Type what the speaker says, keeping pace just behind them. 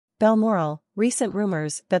Balmoral, recent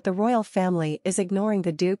rumors that the royal family is ignoring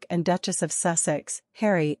the Duke and Duchess of Sussex,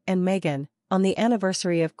 Harry and Meghan, on the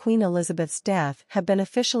anniversary of Queen Elizabeth's death have been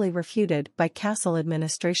officially refuted by castle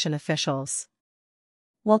administration officials.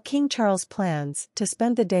 While King Charles plans to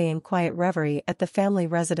spend the day in quiet reverie at the family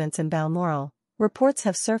residence in Balmoral, reports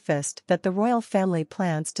have surfaced that the royal family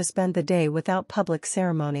plans to spend the day without public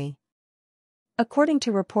ceremony. According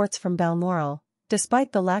to reports from Balmoral,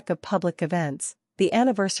 despite the lack of public events, the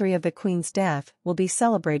anniversary of the Queen's death will be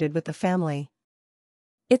celebrated with the family.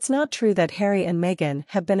 It's not true that Harry and Meghan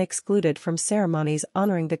have been excluded from ceremonies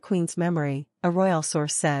honoring the Queen's memory, a royal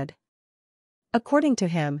source said. According to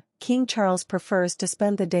him, King Charles prefers to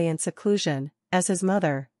spend the day in seclusion, as his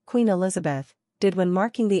mother, Queen Elizabeth, did when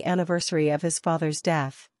marking the anniversary of his father's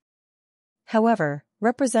death. However,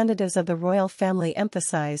 representatives of the royal family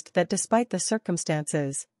emphasized that despite the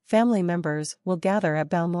circumstances, family members will gather at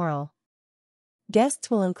Balmoral.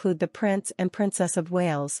 Guests will include the Prince and Princess of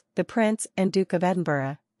Wales, the Prince and Duke of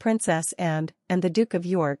Edinburgh, Princess Anne, and the Duke of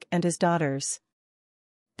York and his daughters.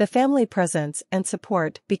 The family presence and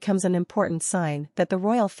support becomes an important sign that the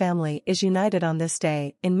royal family is united on this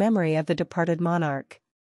day in memory of the departed monarch.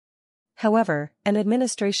 However, an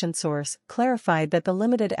administration source clarified that the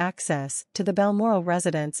limited access to the Balmoral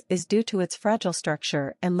residence is due to its fragile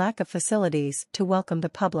structure and lack of facilities to welcome the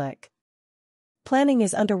public. Planning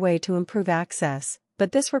is underway to improve access,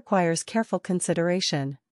 but this requires careful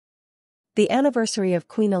consideration. The anniversary of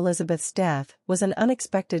Queen Elizabeth's death was an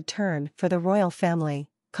unexpected turn for the royal family,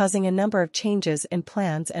 causing a number of changes in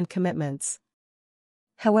plans and commitments.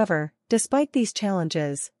 However, despite these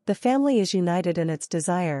challenges, the family is united in its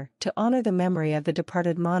desire to honor the memory of the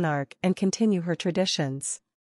departed monarch and continue her traditions.